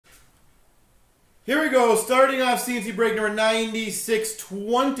Here we go. Starting off CNC break number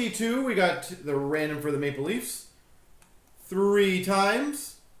 9622. We got the random for the Maple Leafs. 3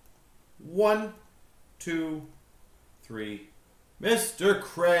 times. 1, 2, 3. Mr.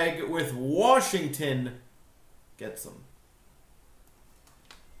 Craig with Washington gets them.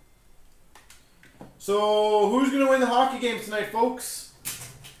 So, who's going to win the hockey games tonight, folks?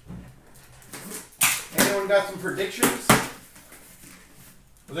 Anyone got some predictions?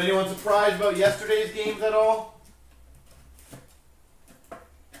 Was anyone surprised about yesterday's games at all?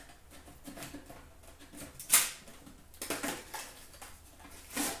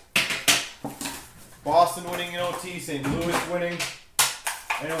 Boston winning in OT, St. Louis winning.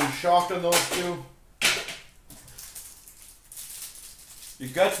 Anyone shocked on those two? Your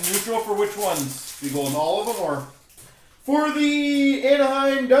gut's neutral for which ones? You go in all of them, or? For the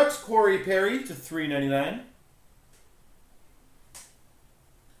Anaheim Ducks, Corey Perry to $3.99.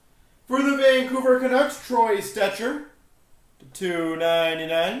 For the Vancouver Canucks, Troy Stecher to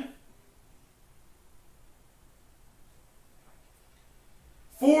 $2.99.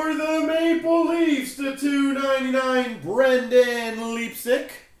 For the Maple Leafs to $2.99, Brendan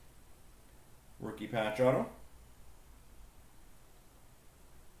Leipsic. Rookie patch auto.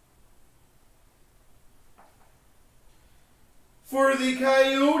 For the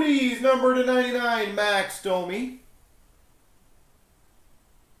Coyotes, number /99, Max Domi.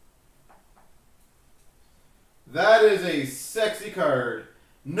 That is a sexy card.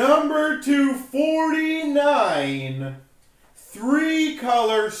 Number 249.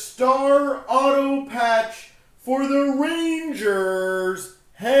 3-color star auto patch for the Rangers,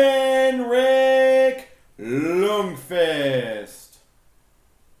 Henrik Lundqvist.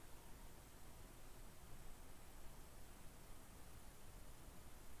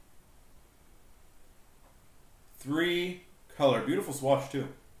 Three-color. Beautiful swatch, too.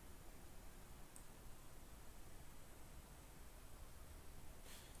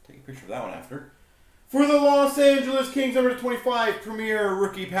 Take a picture of that one after. For the Los Angeles Kings, number 25, Premier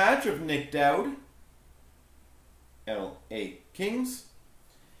Rookie Patch of Nick Dowd. LA Kings.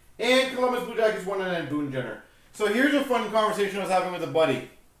 And Columbus Blue Jackets, 199, Boone Jenner. So here's a fun conversation I was having with a buddy.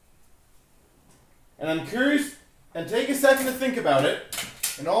 And I'm curious, and take a second to think about it.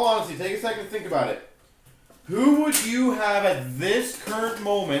 In all honesty, take a second to think about it. Who would you have at this current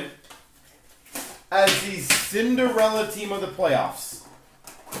moment as the Cinderella team of the playoffs?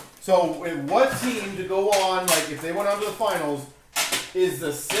 So, what team to go on, like if they went on to the finals, is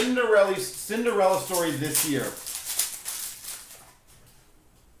the Cinderella story this year?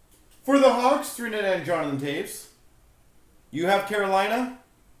 For the Hawks, $3.99, Jonathan Taves. You have Carolina,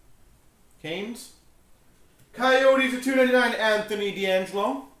 Canes. Coyotes at $2.99, Anthony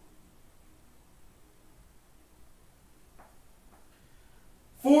D'Angelo.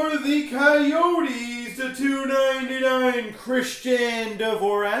 For the Coyotes, to $2.99, Christian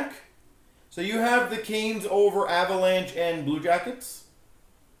Dvorak. So you have the Canes over Avalanche and Blue Jackets.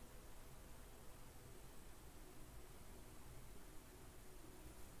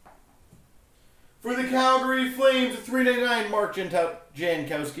 For the Calgary Flames, to $3.99, Mark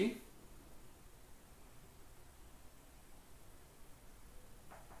Jankowski.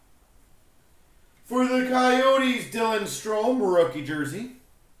 For the Coyotes, Dylan Strome, rookie jersey.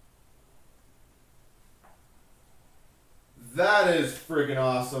 That is freaking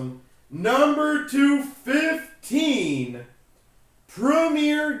awesome. Number 215.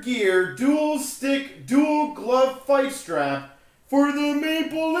 Premier Gear Dual Stick Dual Glove Fight Strap for the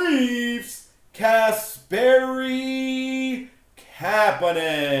Maple Leafs, Kasperi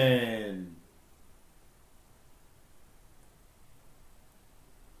Kapanen.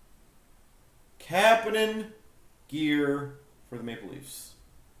 Kapanen gear for the Maple Leafs.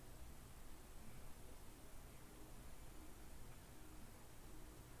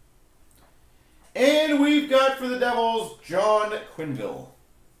 And we've got for the Devils, John Quinville.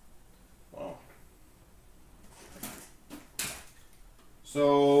 Wow.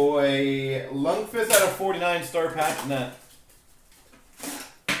 So a Lundqvist out of 49 star patch in that.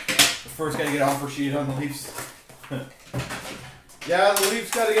 The first guy to get offer sheet on the Leafs. Yeah, the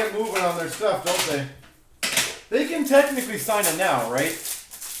Leafs got to get moving on their stuff, don't they? They can technically sign it now, right?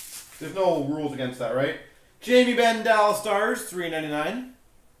 There's no rules against that, right? Jamie Benn, Dallas Stars, $3.99.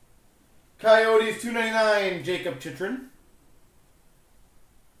 Coyotes, $2.99, Jacob Chitrin.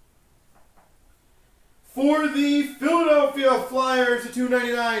 For the Philadelphia Flyers, to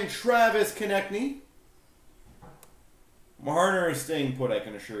 $2.99, Travis Konechny. Marner is staying put, I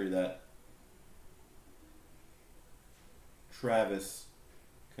can assure you that. Travis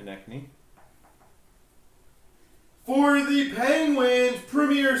Konechny. For the Penguins,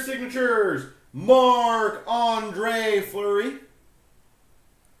 Premier Signatures, Marc-Andre Fleury.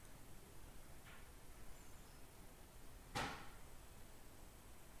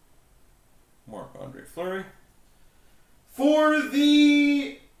 Marc-Andre Fleury. For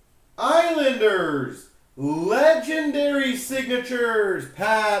the Islanders, legendary signatures,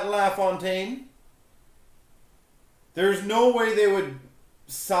 Pat LaFontaine. There's no way they would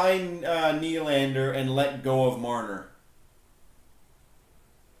sign Nylander and let go of Marner.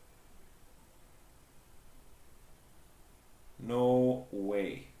 No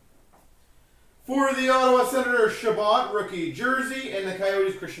way. For the Ottawa Senators, Shabbat, rookie jersey, and the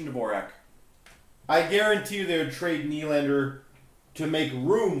Coyotes, Christian Dvorak. I guarantee you they would trade Nylander to make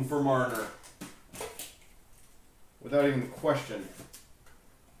room for Marner. Without even question.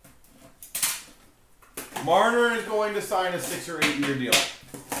 Marner is going to sign a 6 or 8 year deal.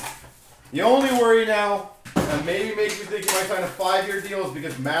 The only worry now, and maybe makes you think he might sign a 5-year deal, is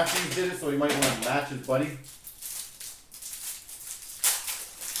because Matthews did it, so he might want to match his buddy.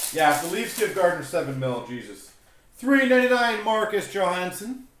 Yeah, if the Leafs give Gardner $7 million, Jesus. $3.99 Marcus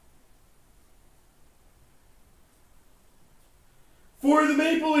Johansson. For the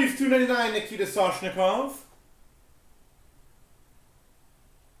Maple Leafs, $2.99 Nikita Soshnikov.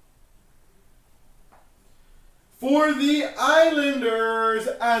 For the Islanders,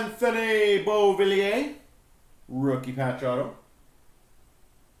 Anthony Beauvillier, rookie patch auto.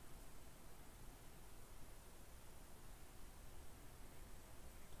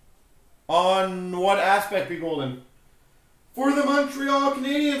 On what aspect be golden? For the Montreal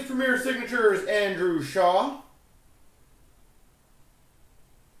Canadiens, premier signatures, Andrew Shaw.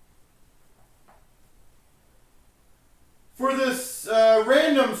 For this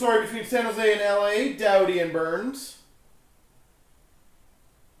random, between San Jose and LA, Doughty and Burns.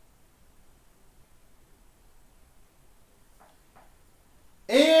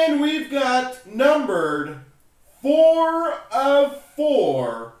 And we've got numbered 4 of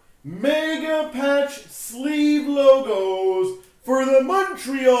 4 mega patch sleeve logos for the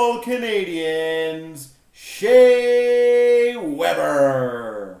Montreal Canadiens, Shea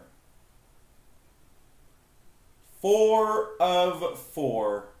Weber. 4 of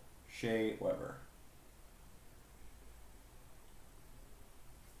 4, Shea Weber.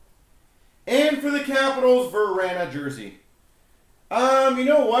 And for the Capitals, Verana jersey. You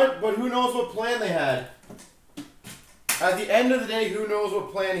know what? But who knows what plan they had. At the end of the day, who knows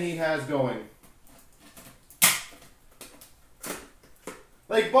what plan he has going.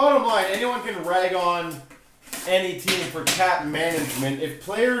 Like, bottom line, anyone can rag on any team for cap management. If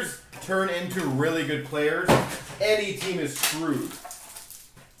players turn into really good players, any team is screwed.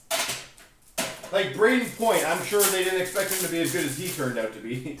 Like Braden Point, I'm sure they didn't expect him to be as good as he turned out to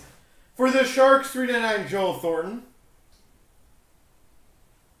be. For the Sharks, $3.99 Joel Thornton.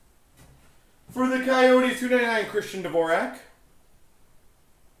 For the Coyotes, $2.99 Christian Dvorak.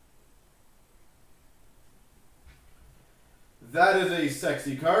 That is a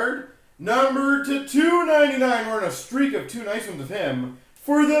sexy card. Number to $2.99. We're on a streak of 2 nice ones of him.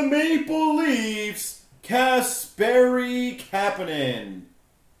 For the Maple Leafs, Kasperi Kapanen.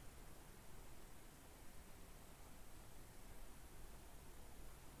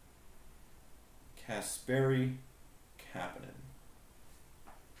 Kasperi Kapanen.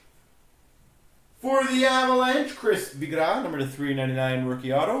 For the Avalanche, Chris Vigra, number to $3.99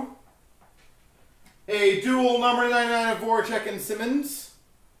 rookie auto. A dual number 99 of Voracek and Simmons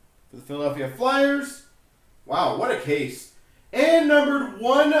for the Philadelphia Flyers. Wow, what a case. And numbered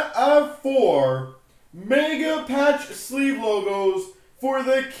 1 of 4 mega patch sleeve logos for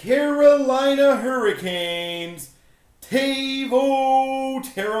the Carolina Hurricanes, Teuvo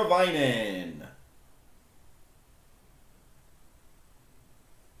Teravainen.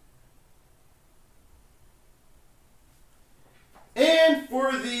 And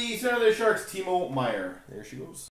for the San Jose Sharks, Timo Meier. There she goes.